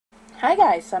Hi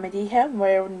guys, Sammie D here.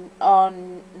 We're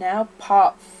on now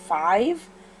part 5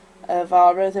 of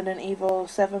our Resident Evil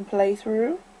 7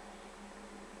 playthrough.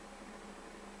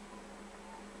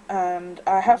 And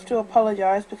I have to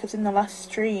apologise because in the last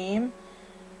stream,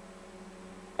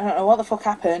 I don't know what the fuck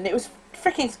happened. It was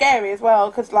freaking scary as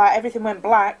well because like everything went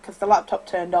black because the laptop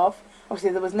turned off. Obviously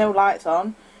there was no lights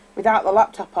on. Without the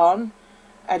laptop on,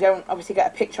 I don't obviously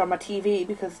get a picture on my TV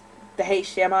because the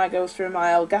HDMI goes through my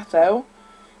Elgato.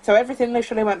 So everything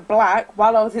literally went black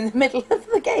while I was in the middle of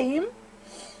the game.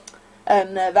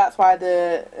 And that's why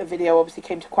the video obviously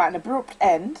came to quite an abrupt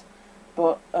end.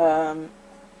 But I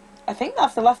think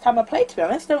that's the last time I played, to be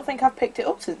honest. I don't think I've picked it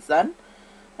up since then.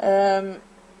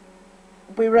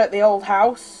 We were at the old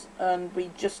house and we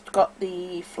just got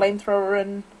the flamethrower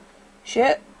and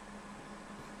shit.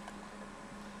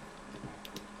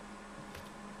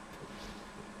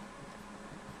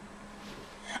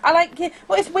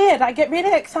 Well, it's weird, I get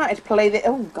really excited to play the,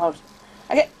 oh god,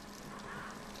 has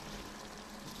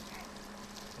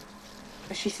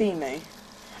she seen me?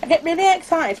 I get really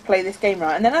excited to play this game,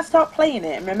 right, and then I start playing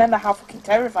it and remember how fucking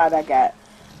terrified I get.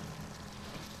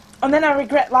 And then I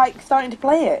regret, like, starting to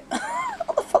play it.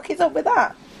 What the fuck is up with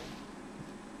that?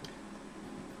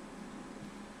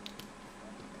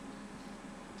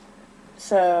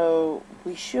 So,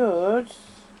 we should...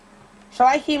 Shall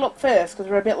I heal up first?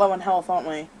 Because we're a bit low on health, aren't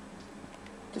we?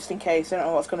 Just in case. I don't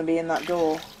know what's going to be in that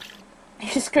door.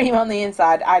 You scream on the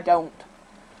inside. I don't.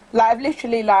 Like, I've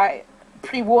literally, like,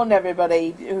 pre-warned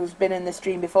everybody who's been in the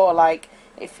stream before. Like,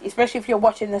 especially if you're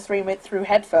watching the stream through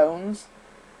headphones,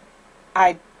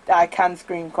 I can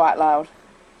scream quite loud.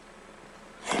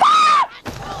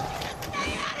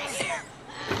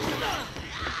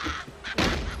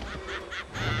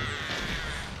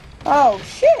 Oh,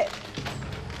 shit!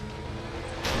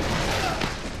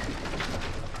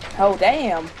 Oh,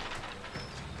 damn.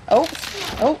 Oh,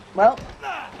 well.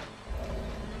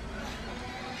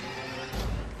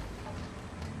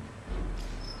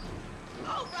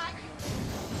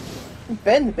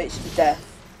 Burn the bitch to death.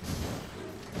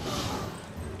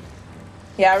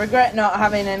 Yeah, I regret not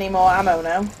having any more ammo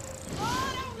now.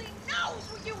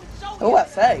 Oh, I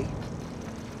say.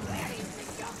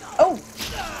 Oh!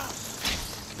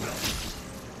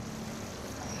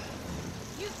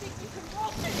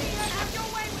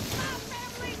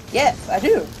 Yes, I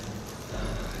do.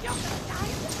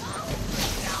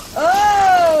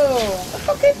 Oh! What the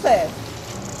fuck is this?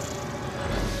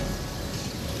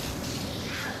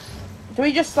 Do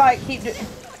we just like keep doing...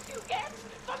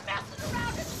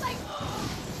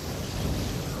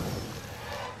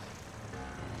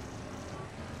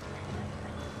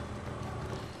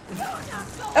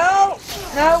 Oh!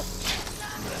 No!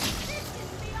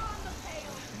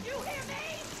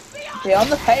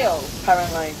 Beyond the pale,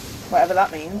 apparently. Whatever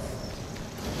that means.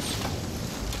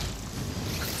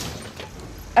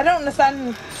 I don't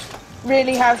understand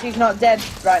really how she's not dead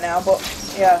right now, but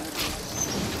yeah.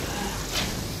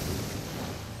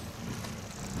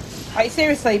 Like,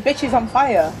 seriously, bitch is on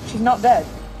fire. She's not dead.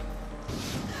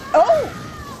 Oh!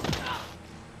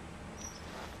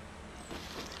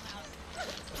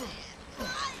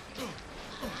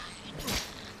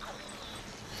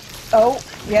 Oh,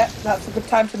 yeah, that's a good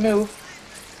time to move.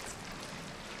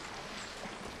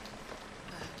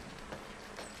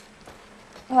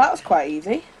 Well, that was quite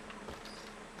easy.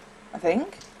 I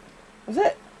think. Was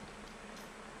it?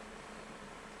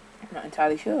 I'm not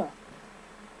entirely sure.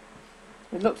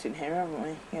 We looked in here, haven't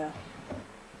we? Yeah.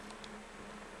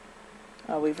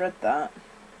 Oh, we've read that.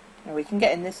 Oh, we can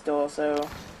get in this door, so...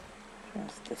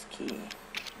 Where's this key?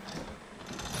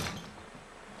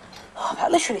 Oh,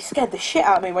 that literally scared the shit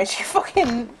out of me when she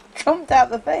fucking jumped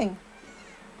out the thing.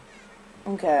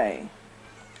 Okay.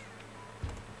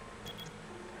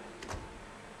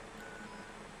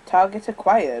 Target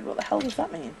acquired. What the hell does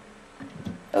that mean?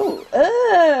 Oh,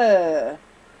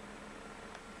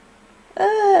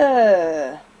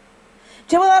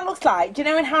 do you know what that looks like? Do you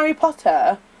know in Harry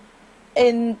Potter,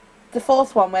 in the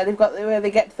fourth one where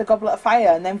they get to the Goblet of Fire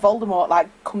and then Voldemort like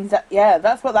comes out? Yeah,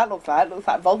 that's what that looks like. It looks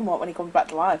like Voldemort when he comes back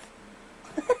to life.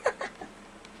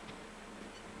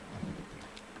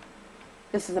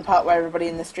 This is the part where everybody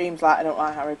in the stream's like, I don't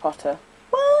like Harry Potter.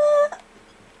 What?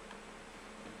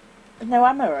 There's no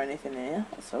ammo or anything here.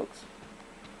 That sucks.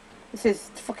 This is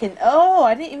fucking... Oh,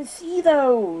 I didn't even see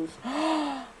those.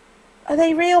 Are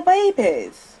they real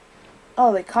babies?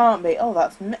 Oh, they can't be. Oh,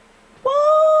 that's...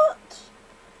 What?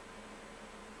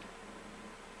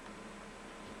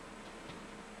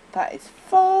 That is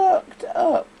fucked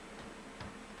up.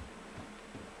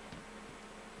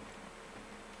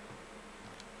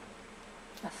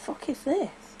 The fuck is this?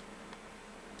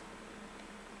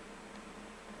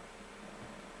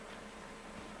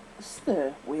 This is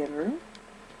the weird room.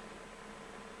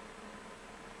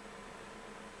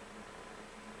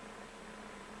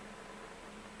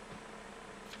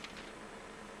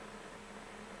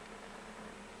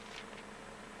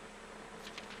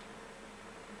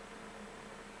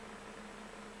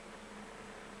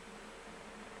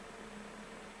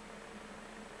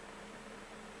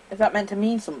 Is that meant to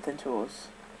mean something to us?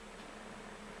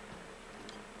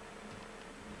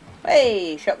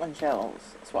 Hey, shotgun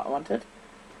shells. That's what I wanted.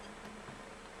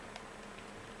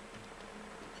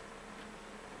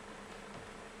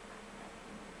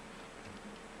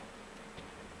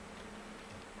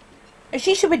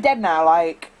 She should be dead now,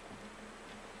 like...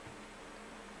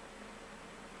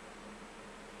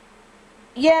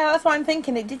 Yeah, that's what I'm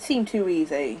thinking. It did seem too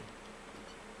easy.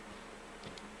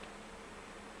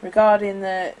 Regarding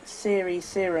the series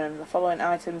serum, the following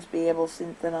items be able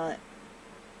to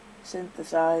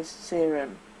synthesize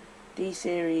serum.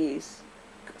 D-series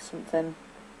something.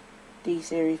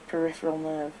 D-series peripheral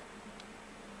nerve.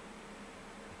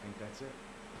 I think that's it.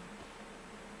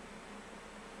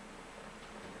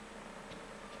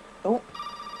 Oh.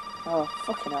 Oh,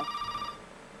 fucking hell.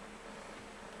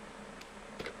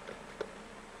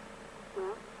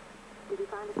 Well, did you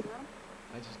find a serum?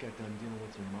 I just got done dealing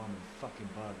with your mom and fucking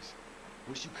bugs.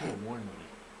 Wish you could have warned me.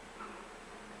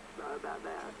 Sorry about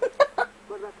that.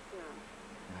 What about the serum?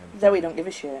 Zoe don't give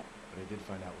a shit. But I did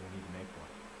find out we need to make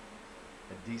one.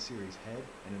 A D-series head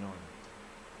and an arm.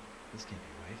 This can't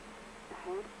be right. A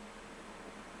head?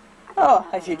 Oh,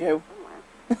 as you do.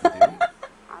 Somewhere.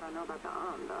 I don't know about the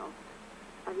arm, though.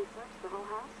 Have you searched the whole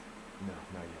house? No,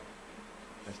 not yet.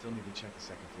 I still need to check the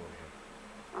second floor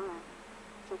here. Alright.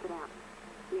 Check it out.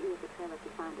 Meet me at the trailer if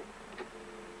you find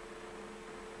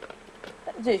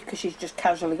it. Because she's just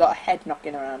casually got a head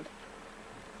knocking around.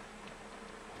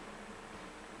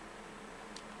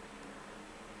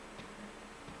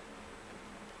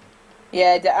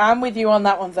 Yeah, I'm with you on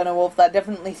that one, Zena Wolf. That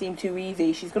definitely seemed too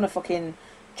easy. She's gonna fucking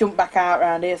jump back out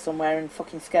around here somewhere and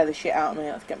fucking scare the shit out of me.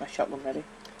 Let's get my shotgun ready.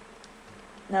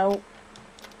 No.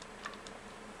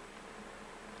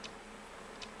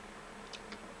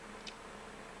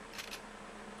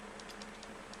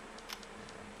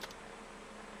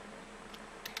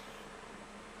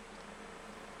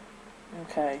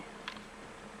 Okay.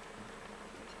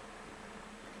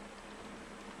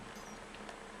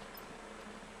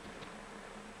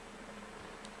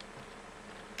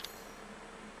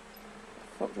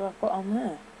 What do I put on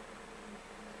there?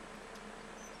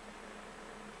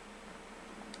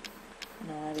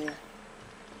 No idea.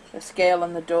 The scale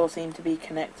and the door seem to be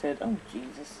connected. Oh,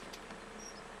 Jesus.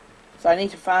 So I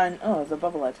need to find... Oh, the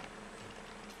bobblehead.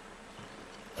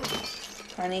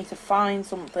 I need to find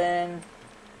something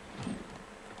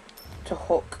to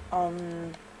hook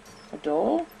on a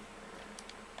door?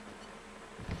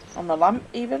 On the lamp,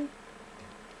 even?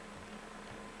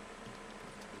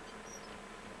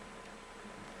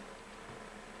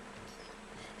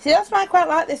 See, that's why I quite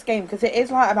like this game, because it is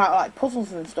like about like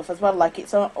puzzles and stuff as well. Like,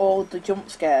 it's not all the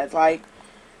jump scares. Like,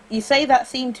 you say that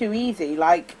seemed too easy.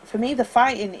 Like, for me, the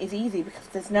fighting is easy because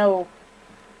there's no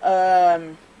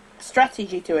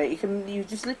strategy to it. You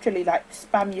just literally like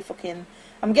spam your fucking...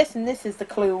 I'm guessing this is the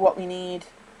clue what we need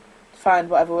to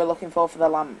find whatever we're looking for the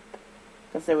lamp.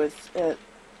 Because there was...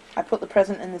 I put the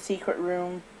present in the secret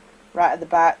room right at the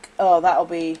back. Oh, that'll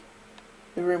be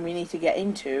the room we need to get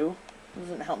into. It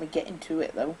doesn't help me get into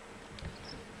it, though.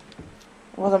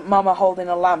 It wasn't Mama holding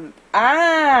a lamp.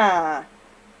 Ah!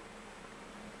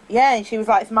 Yeah, and she was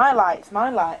like, it's my light, it's my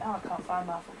light. Oh, I can't find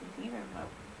my fucking TV remote.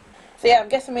 So yeah, I'm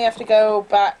guessing we have to go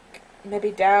back,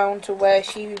 maybe down to where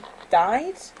she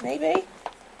died, maybe?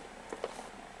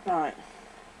 Right.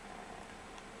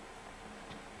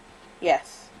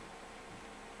 Yes.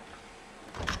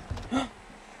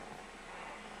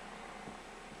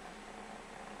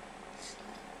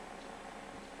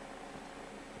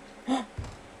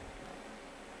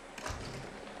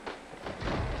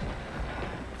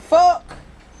 Fuck!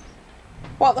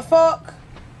 What the fuck?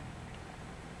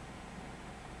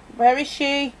 Where is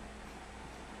she?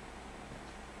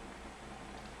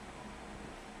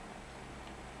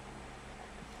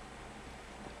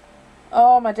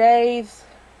 Oh, my days.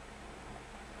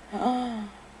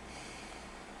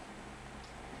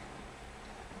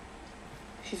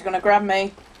 She's gonna grab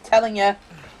me. Telling you.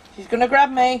 She's gonna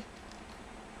grab me.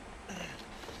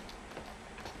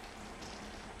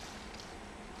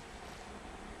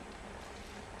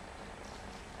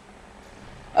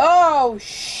 Oh,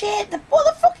 shit. What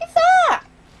the fuck is that?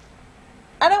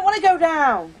 I don't want to go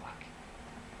down.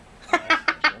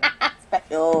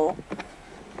 Special.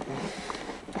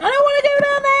 I don't want to go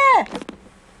down there.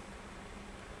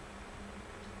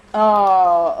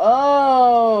 Oh,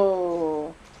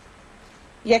 oh.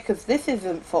 Yeah, because this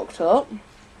isn't fucked up.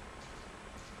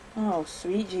 Oh,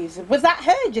 sweet Jesus. Was that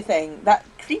her, do you think? That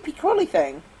creepy crawly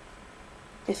thing?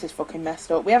 This is fucking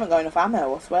messed up. We haven't got enough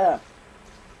ammo, I swear.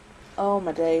 Oh,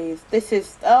 my days. This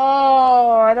is...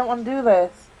 Oh, I don't want to do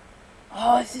this.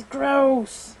 Oh, this is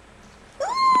gross.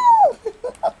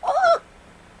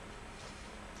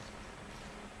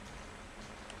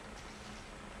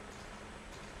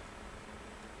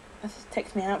 This just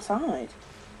takes me outside.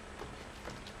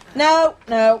 No,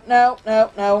 no, no,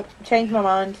 no, no. Change my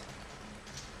mind.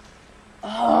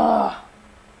 Oh.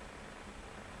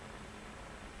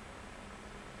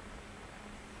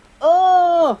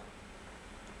 Oh.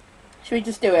 Should we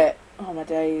just do it? Oh my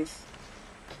days.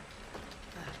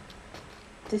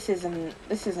 This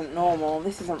isn't normal.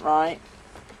 This isn't right.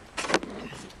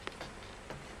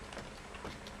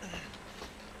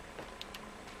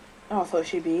 Oh, I thought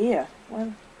she'd be here.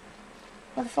 Where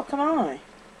the fuck am I?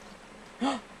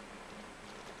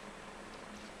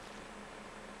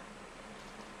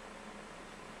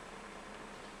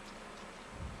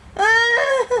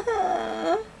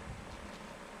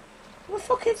 What the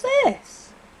fuck is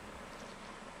this?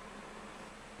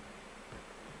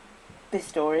 This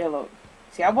story, look.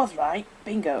 See, I was right.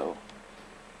 Bingo.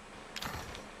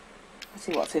 Let's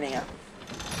see what's in here.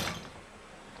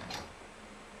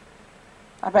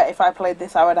 I bet if I played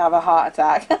this, I would have a heart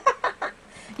attack.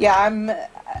 Yeah,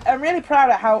 I'm really proud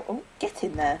at how... Oh, get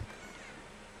in there.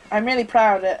 I'm really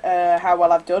proud at how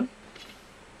well I've done.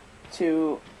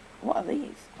 What are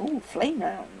these? Ooh, flame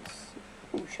rounds.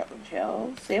 Ooh, shotgun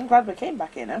shells. See, I'm glad we came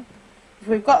back here now.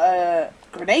 We've got a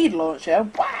grenade launcher.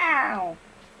 Wow!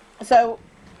 So,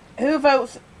 who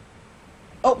votes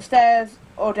upstairs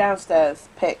or downstairs?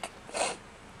 Pick.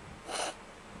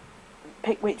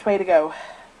 Pick which way to go.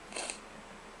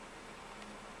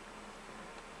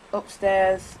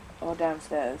 Upstairs or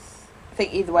downstairs. I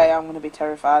think either way I'm going to be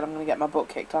terrified. I'm going to get my butt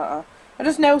kicked, aren't I? I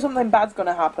just know something bad's going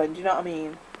to happen. Do you know what I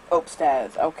mean?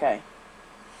 Upstairs. Okay.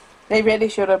 They really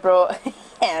should have brought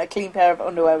a clean pair of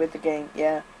underwear with the game.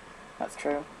 Yeah, that's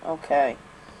true. Okay.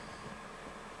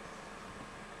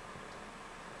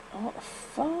 What the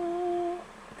fuck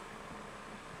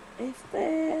is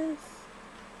this?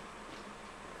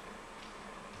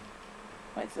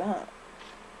 What's that?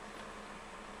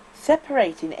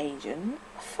 Separating agent?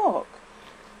 Fuck.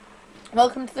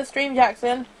 Welcome to the stream,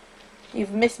 Jackson.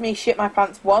 You've missed me shit my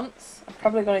pants once. I'm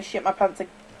probably going to shit my pants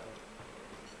again.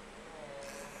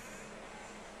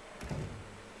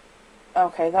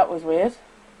 Okay, that was weird.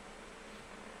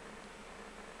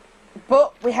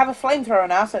 But we have a flamethrower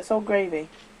now, so it's all gravy.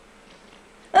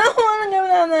 I don't want to go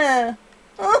down there.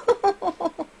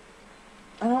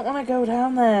 I don't want to go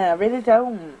down there. I really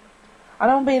don't. I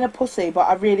don't want being a pussy, but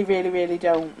I really, really, really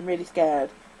don't. I'm really scared.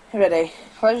 You ready?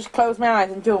 I'll just close my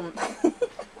eyes and jump.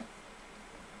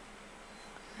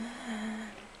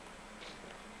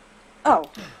 Oh.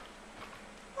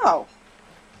 Oh.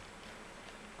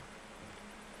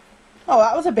 Oh,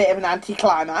 that was a bit of an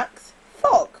anticlimax.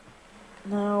 Fuck.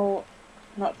 No,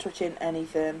 not touching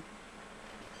anything.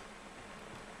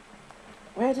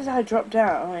 Where did I drop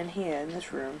down? Oh, in here, in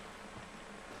this room.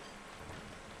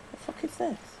 The fuck is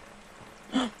this?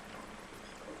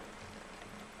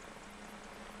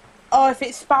 Oh, if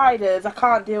it's spiders, I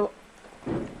can't deal...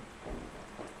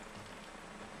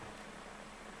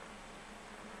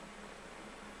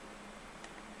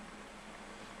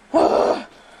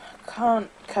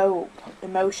 Can't cope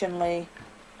emotionally,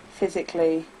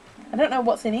 physically. I don't know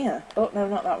what's in here. Oh, no,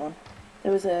 not that one.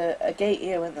 There was a gate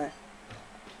here, wasn't there?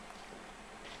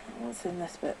 What's in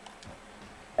this bit?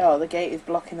 Oh, the gate is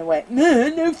blocking the way.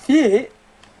 No shit!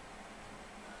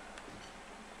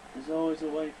 There's always a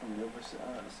way from the other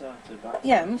side to back.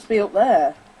 Yeah, it must be up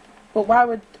there. But why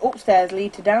would upstairs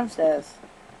lead to downstairs?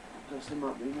 Because there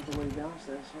might be another way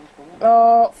downstairs.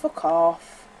 Oh, fuck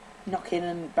off. Knocking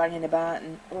and banging about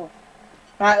and... Oh.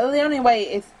 Right, well, the only way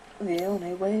is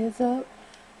up.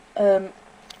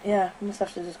 Yeah, we must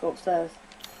have to just go upstairs.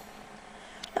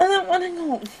 I don't want to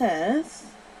go upstairs.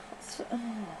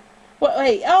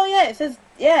 Wait, oh yeah, it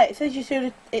says you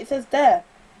should, it says there.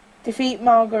 Defeat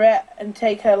Margaret and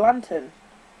take her lantern.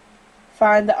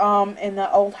 Find the arm in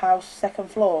the old house,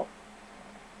 second floor.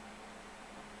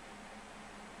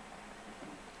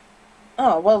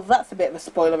 Oh, well, that's a bit of a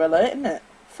spoiler alert, isn't it?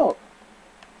 Fuck.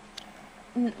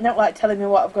 Not like telling me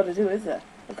what I've got to do, is there?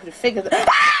 I could have figured that.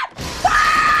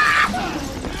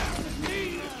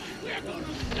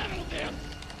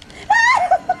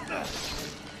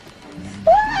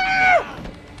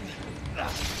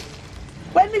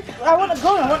 I want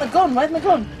a gun, Where's my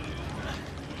gun?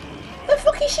 The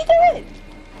fuck is she doing?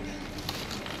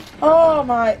 Oh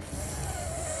my.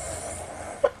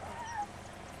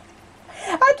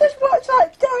 I just watched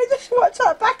that. I just watched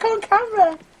that back on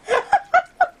camera.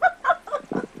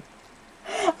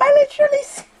 I literally.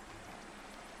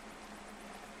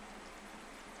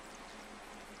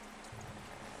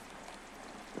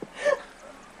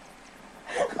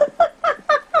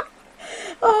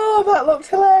 Oh, that looked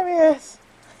hilarious.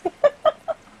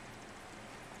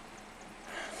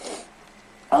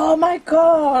 Oh my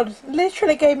god.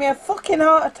 Literally gave me a fucking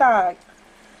heart attack.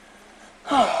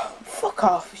 Oh, fuck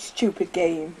off, stupid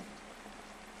game.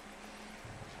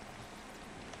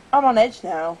 I'm on edge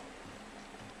now.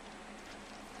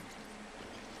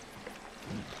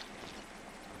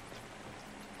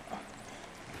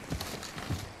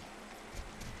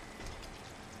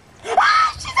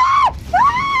 Ah, she's there!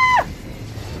 Ah!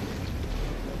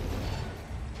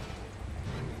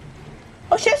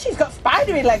 Oh shit, she's got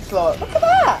spidery legs, look. Look at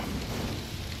that.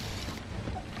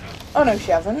 Oh no,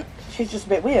 she hasn't. She's just a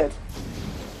bit weird.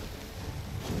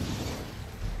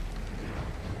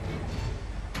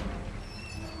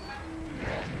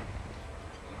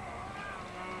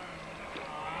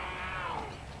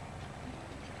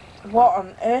 What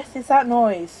on earth is that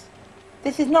noise?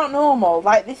 This is not normal.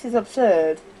 Like, this is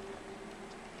absurd.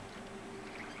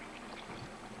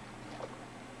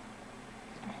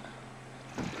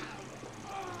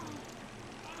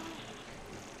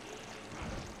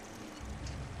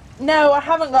 No, I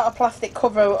haven't got a plastic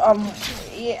cover.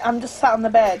 I'm just sat on the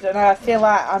bed and I feel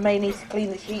like I may need to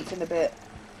clean the sheets in a bit.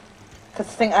 Because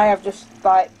I think I have just,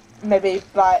 like, maybe,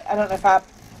 like, I don't know if I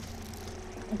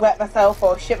wet myself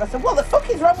or shit myself. What the fuck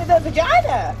is wrong with her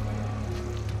vagina?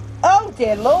 Oh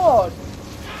dear lord.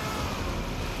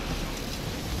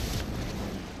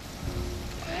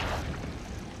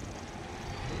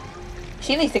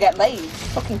 She needs to get laid.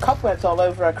 Fucking cobwebs all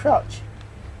over her crotch.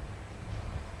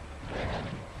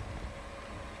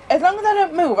 As long as I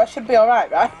don't move, I should be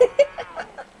alright, right?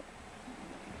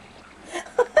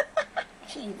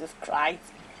 Jesus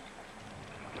Christ.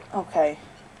 Okay.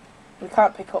 We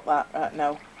can't pick up that right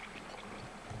now.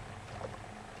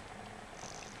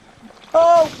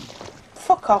 Oh!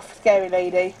 Fuck off, scary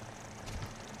lady.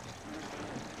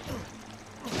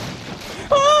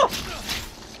 Oh!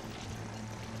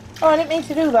 Oh, I didn't mean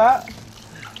to do that.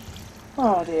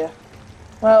 Oh dear.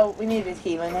 Well, we needed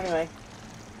healing anyway.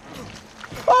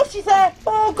 Oh, she's there!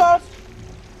 Oh god!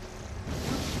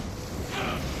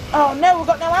 Oh no, we've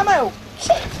got no ammo!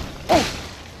 Shit! Oh!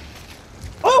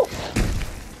 Oh!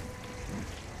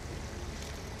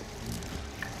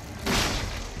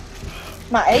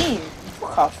 My aim!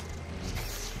 Fuck off.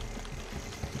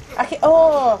 I can.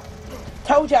 Oh!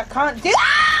 Told you I can't do.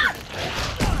 Ah!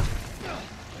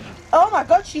 Oh my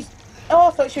god, she's. Oh,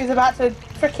 I thought she was about to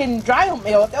freaking dry hump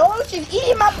me. Oh, she's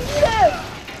eating my penis!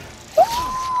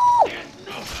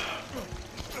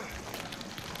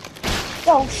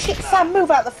 Oh shit, Sam,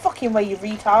 move out the fucking way, you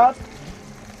retard.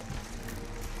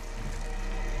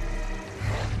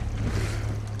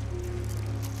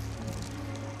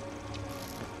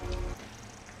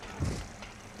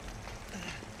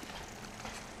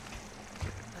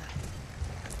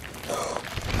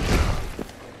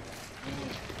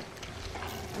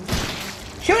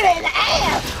 Shoot it in the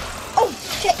air! Oh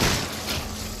shit!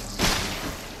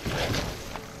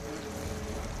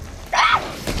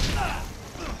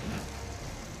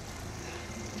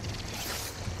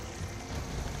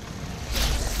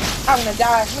 I'm gonna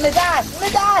die, I'm gonna die, I'm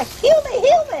gonna die! Heal me,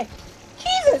 heal me!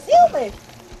 Jesus, heal me!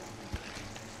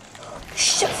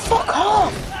 Shit, fuck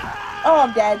off! Oh,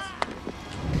 I'm dead.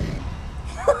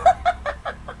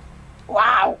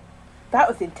 Wow, that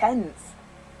was intense.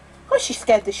 Oh, she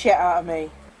scared the shit out of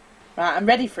me. Right, I'm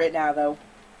ready for it now, though.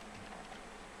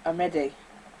 I'm ready.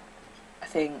 I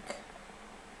think.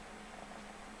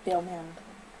 Feel me hand.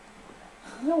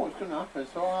 I know what's going to happen,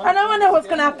 so I know what's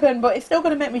going to happen, but it's still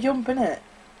going to make me jump, innit?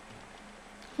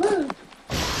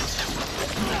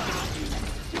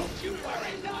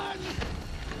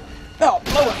 Oh,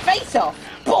 blow her face off!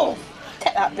 Boom!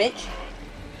 Take that, bitch.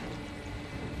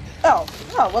 Oh,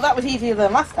 well that was easier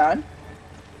than last time.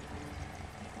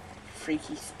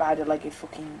 Freaky spider-legged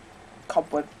fucking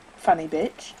cobweb fanny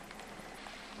bitch.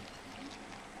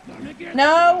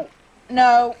 No!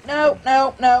 No, no,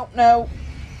 no, no, no.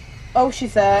 Oh,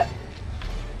 she's there.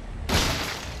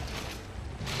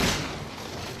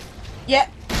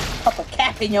 Yep. Pop a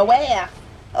cap in your ear.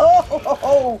 Oh, ho, ho,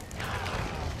 ho.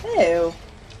 Ew.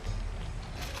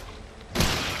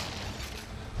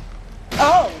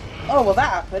 Oh. Oh, well that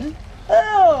happened.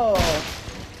 Oh.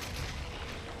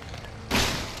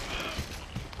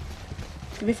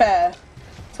 To be fair,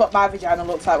 it's what my vagina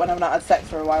looks like when I've not had sex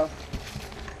for a while.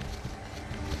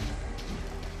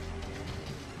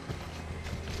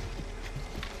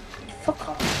 fuck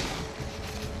off.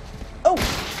 Oh!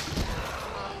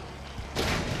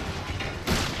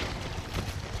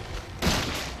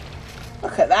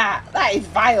 Look at that. That is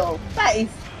vile. That is...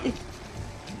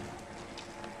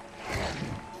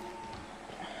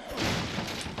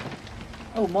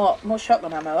 Oh, more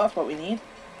shotgun ammo. That's what we need.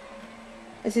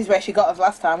 This is where she got us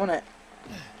last time, wasn't it?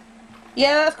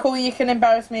 Yeah, that's cool. You can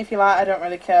embarrass me if you like. I don't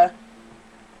really care.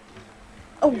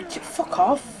 Oh, fuck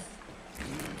off.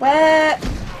 Where?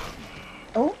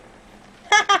 Oh.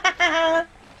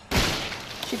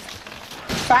 She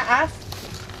fat ass.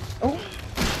 Oh.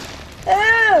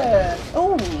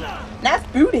 Oh. Nice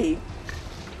booty.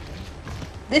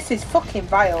 This is fucking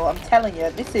vile. I'm telling you.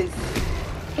 This is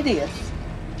hideous.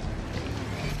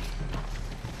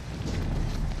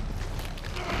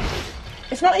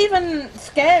 It's not even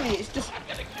scary, it's just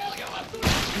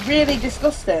really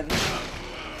disgusting.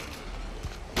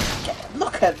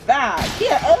 Look at that!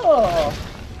 Yeah, oh!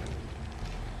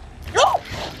 Oh!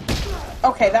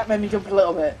 Okay, that made me jump a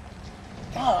little bit.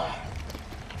 Oh.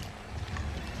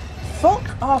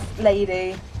 Fuck off,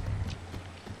 lady.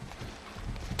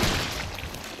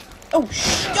 Oh,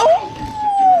 oh!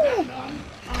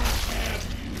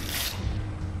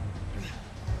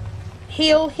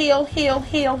 Heal, heal, heal,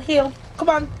 heal, heal. Come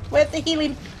on, where's the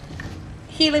healing?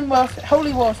 Healing water,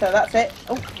 holy water, that's it.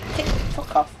 Oh,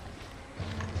 fuck off.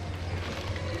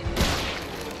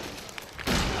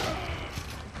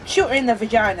 Shoot her in the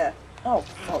vagina. Oh,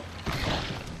 fuck.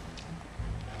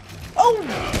 Oh,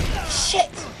 shit.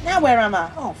 Now where am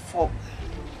I? Oh, fuck.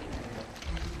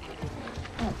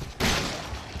 Oh.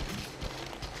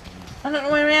 I don't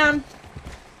know where I am.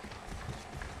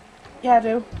 Yeah, I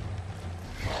do.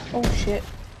 Oh, shit.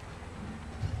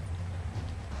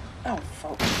 Oh,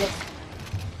 fuck. Yes.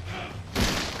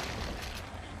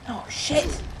 Oh,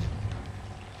 shit.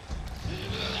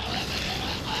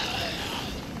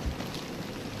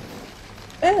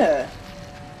 Ugh.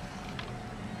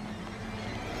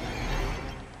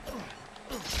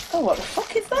 Oh, what the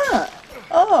fuck is that?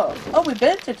 Oh, we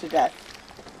burnt her to death.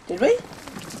 Did we?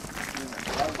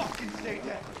 Fucking stay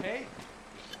dead, okay?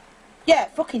 Yeah,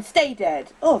 fucking stay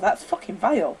dead. Oh, that's fucking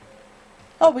vile.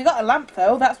 Oh, we got a lamp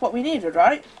though. That's what we needed,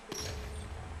 right?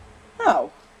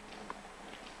 Oh.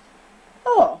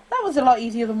 Oh, that was a lot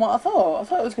easier than what I thought. I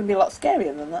thought it was going to be a lot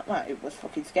scarier than that. Well, it was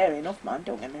fucking scary enough, man.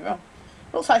 Don't get me wrong.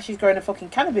 Looks like she's growing a fucking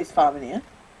cannabis farm in here.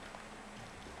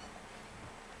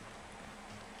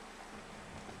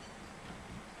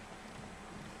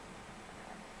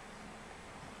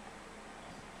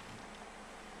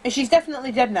 She's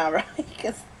definitely dead now, right?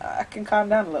 Because I can calm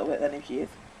down a little bit then if she is.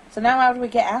 So now how do we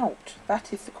get out?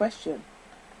 That is the question.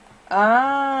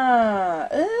 Ah,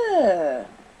 ugh.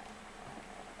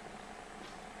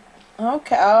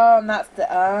 Okay, oh, and that's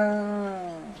the,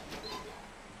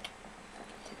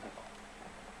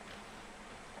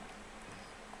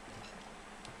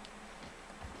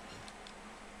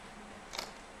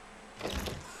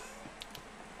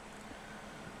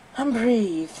 and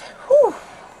breathe. Whew.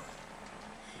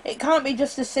 It can't be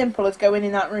just as simple as going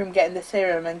in that room, getting the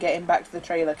serum and getting back to the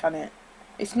trailer, can it?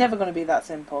 It's never going to be that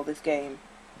simple, this game.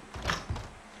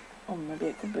 Oh, maybe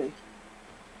it could be.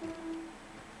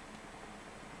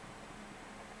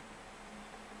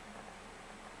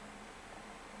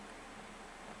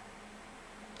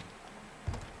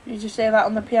 Did you just say that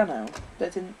on the piano?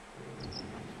 That didn't...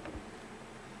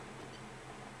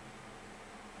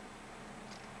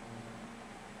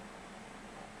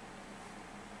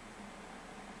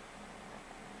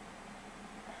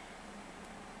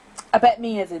 I bet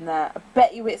Mia's in there. I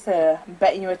bet you it's her. I'm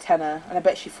betting you a tenner. And I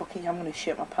bet she fucking... I'm going to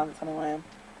shit my pants. I know I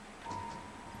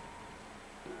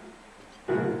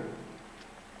am.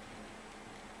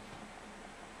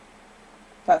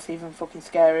 That's even fucking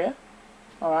scarier.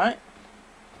 Alright.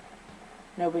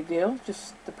 No big deal.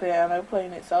 Just the piano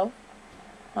playing itself.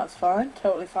 That's fine.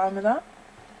 Totally fine with that.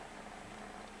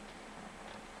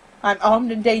 I'm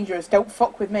armed and dangerous. Don't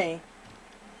fuck with me.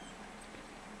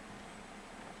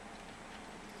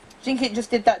 Do you think it just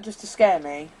did that just to scare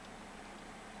me?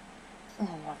 Oh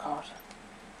my god.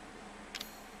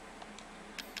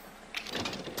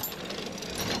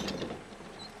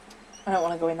 I don't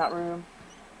want to go in that room.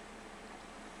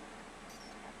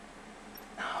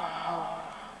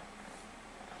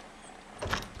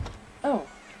 Oh.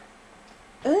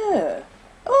 Ugh.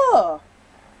 Oh.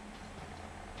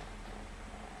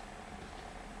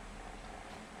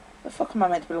 The fuck am I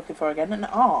meant to be looking for again? An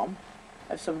arm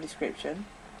of some description.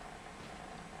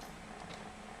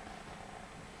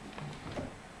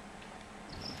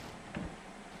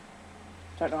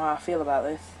 Don't know how I feel about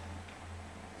this.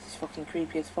 This is fucking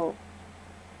creepy as fuck.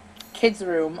 Kids'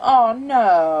 room. Oh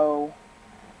no.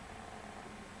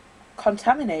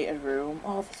 contaminated room.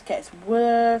 Oh, this gets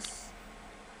worse.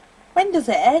 When does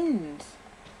it end?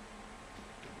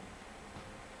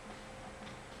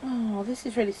 Oh, this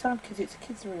is really sad because it's a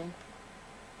kid's room.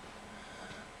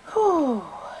 Whew.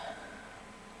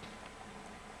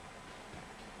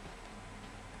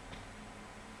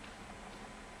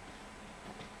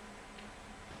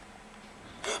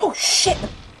 Oh shit, the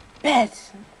bed!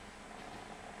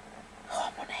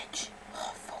 Oh, I'm on edge.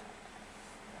 Oh, fuck.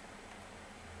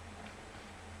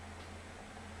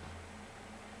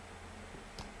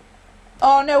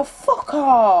 Oh no, fuck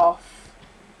off!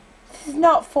 This is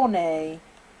not funny.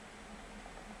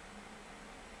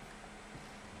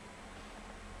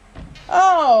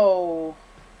 Oh!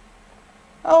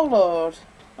 Oh lord.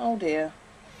 Oh dear.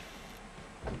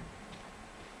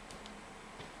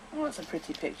 Oh, that's a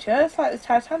pretty picture. It's like the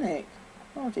Titanic.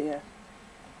 Oh dear.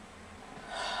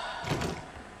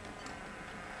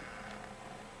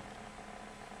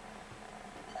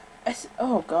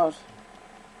 Oh god.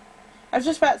 I was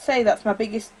just about to say that's my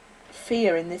biggest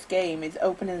fear in this game is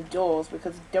opening the doors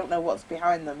because I don't know what's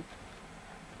behind them.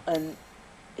 And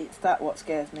it's that what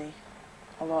scares me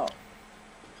a lot.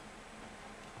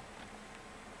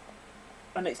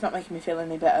 And it's not making me feel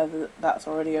any better that that's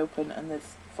already open and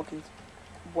there's fucking...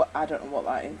 I don't know what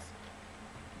that is.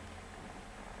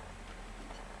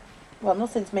 Well,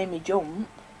 nothing's made me jump.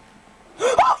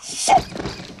 Oh, shit!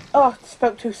 Oh,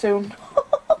 spoke too soon.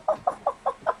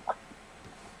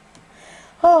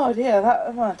 Oh dear,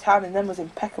 that my timing then was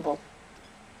impeccable.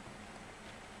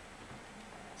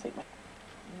 Take my...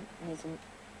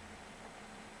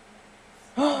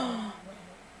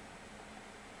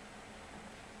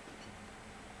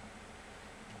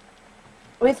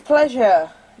 With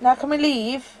pleasure. Now can we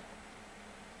leave?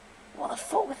 What the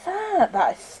fuck was that?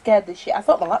 That scared the shit. I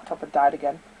thought my laptop had died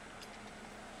again.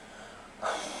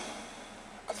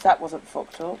 Because that wasn't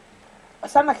fucked up. I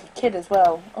sound like a kid as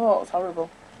well. Oh, it was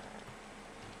horrible.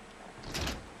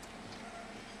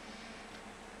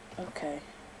 Okay.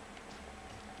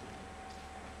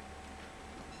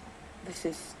 This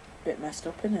is a bit messed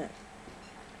up, isn't it?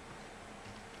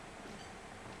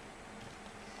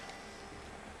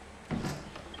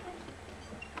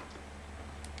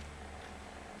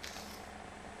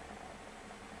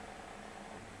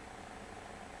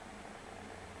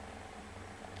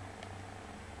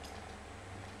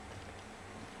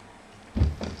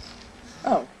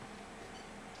 Oh.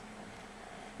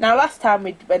 Now, last time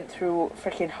we went through a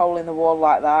freaking hole in the wall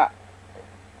like that,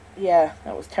 yeah,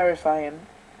 that was terrifying.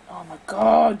 Oh my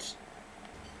god.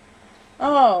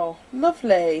 Oh,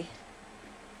 lovely.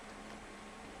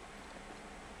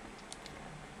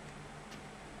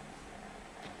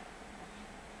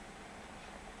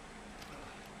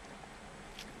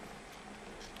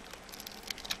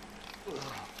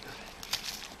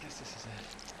 Guess this is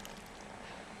it.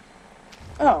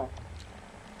 Oh.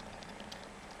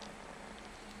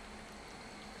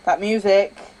 That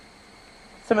music.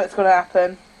 Something's gonna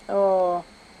happen. Oh.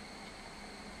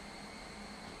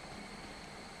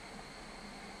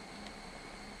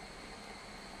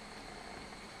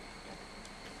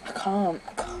 I can't.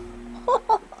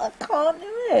 I can't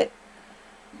do it.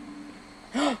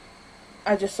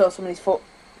 I just saw somebody's foot.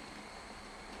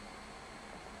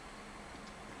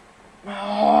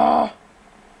 Oh.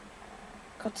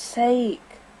 God's sake.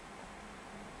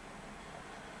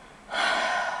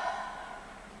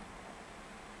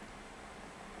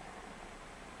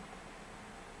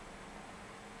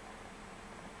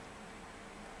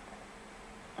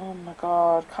 Oh my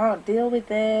god, can't deal with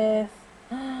this.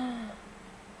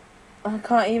 I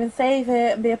can't even save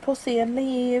it and be a pussy and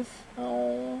leave.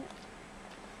 Oh.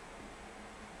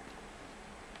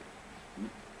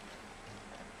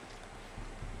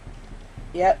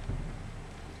 Yep.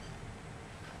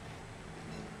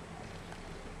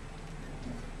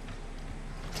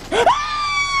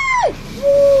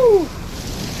 Woo!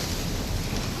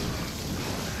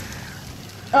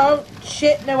 Oh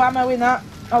shit, no ammo in that.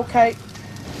 Okay.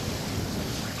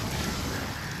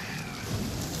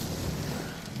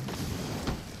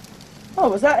 Oh,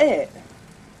 was that it?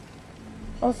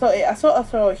 I thought I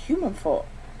saw a human foot.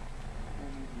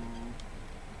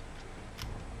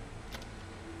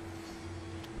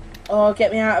 Oh,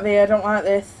 get me out of here, I don't like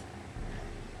this.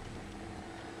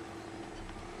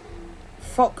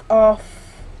 Fuck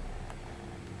off.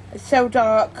 It's so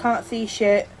dark, can't see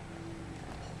shit.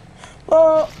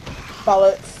 Oh,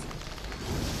 bollocks.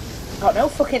 Got no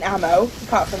fucking ammo,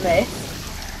 apart from this.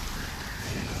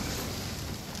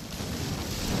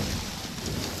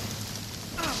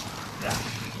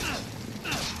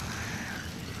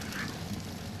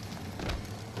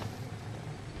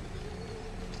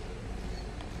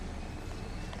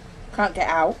 Can't get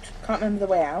out. Can't remember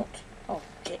the way out. Oh,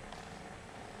 shit.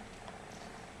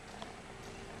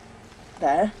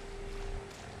 There.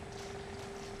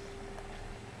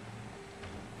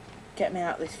 Get me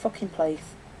out of this fucking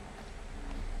place.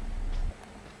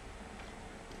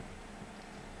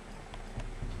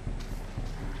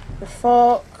 The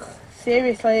fuck?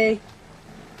 Seriously?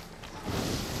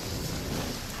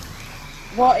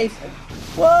 What is...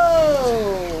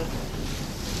 Whoa!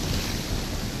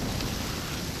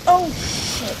 Oh,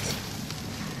 shit.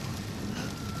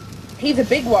 He's a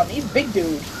big one. He's a big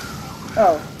dude.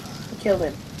 Oh, we killed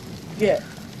him. Yeah.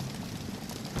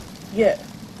 Yeah.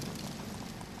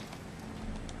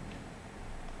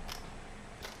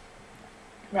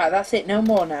 Right, that's it. No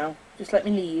more now. Just let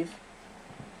me leave.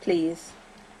 Please.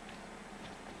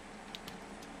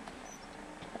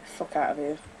 Get the fuck out of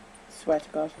here. I swear to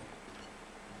God.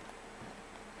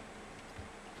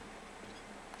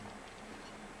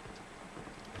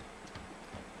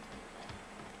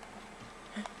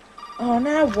 Oh,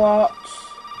 now what?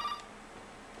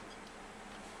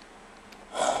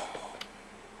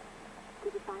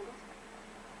 Did you find it?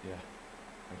 Yeah,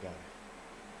 I got it.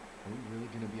 Are we really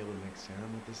gonna be able to make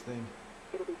serum with this thing?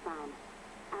 It'll be fine.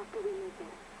 After we make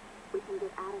it, we can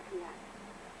get out of here.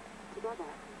 Together.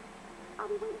 I'll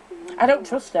be waiting for you. I don't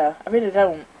trust her. I really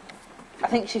don't. I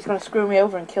think she's going to screw me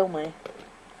over and kill me.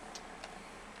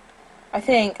 I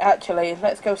think, actually,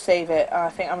 let's go save it. I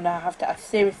think I'm going to have to... I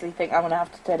seriously think I'm going to have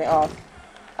to turn it off.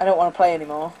 I don't want to play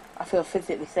anymore. I feel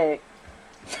physically sick.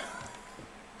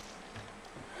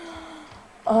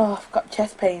 Oh, I've got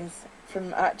chest pains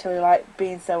from actually, like,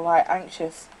 being so, like,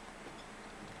 anxious.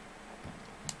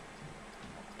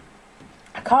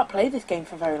 I can't play this game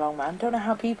for very long, man. Don't know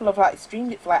how people have, like,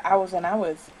 streamed it for, like, hours and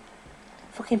hours.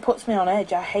 Fucking puts me on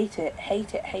edge. I hate it.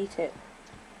 Hate it. Hate it.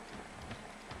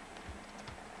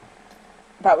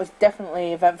 That was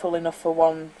definitely eventful enough for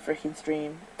one freaking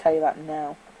stream. I'll tell you that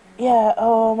now. Yeah,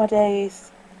 oh my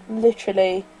days.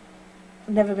 Literally,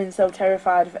 never been so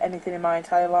terrified of anything in my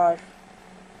entire life.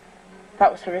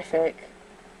 That was horrific.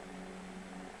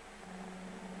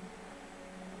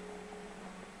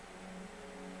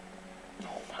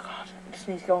 Oh my God. I just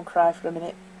need to go and cry for a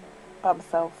minute. By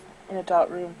myself. In a dark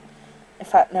room. In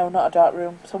fact, no, not a dark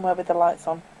room. Somewhere with the lights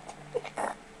on.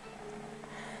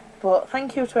 But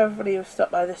thank you to everybody who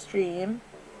stopped by the stream.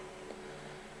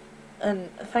 And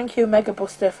thank you, Mega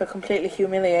Buster, for completely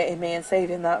humiliating me and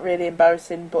saving that really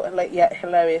embarrassing but yet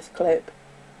hilarious clip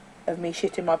of me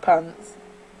shitting my pants.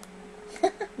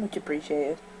 Much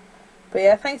appreciated. But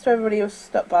yeah, thanks to everybody who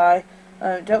stopped by.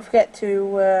 Don't forget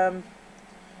to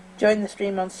join the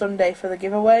stream on Sunday for the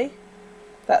giveaway.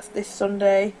 That's this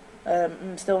Sunday.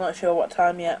 I'm still not sure what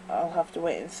time yet. I'll have to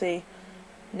wait and see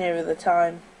nearer the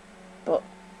time. But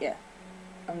yeah,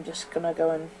 I'm just gonna go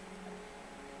and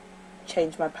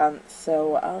change my pants,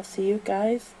 so I'll see you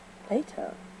guys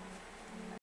later.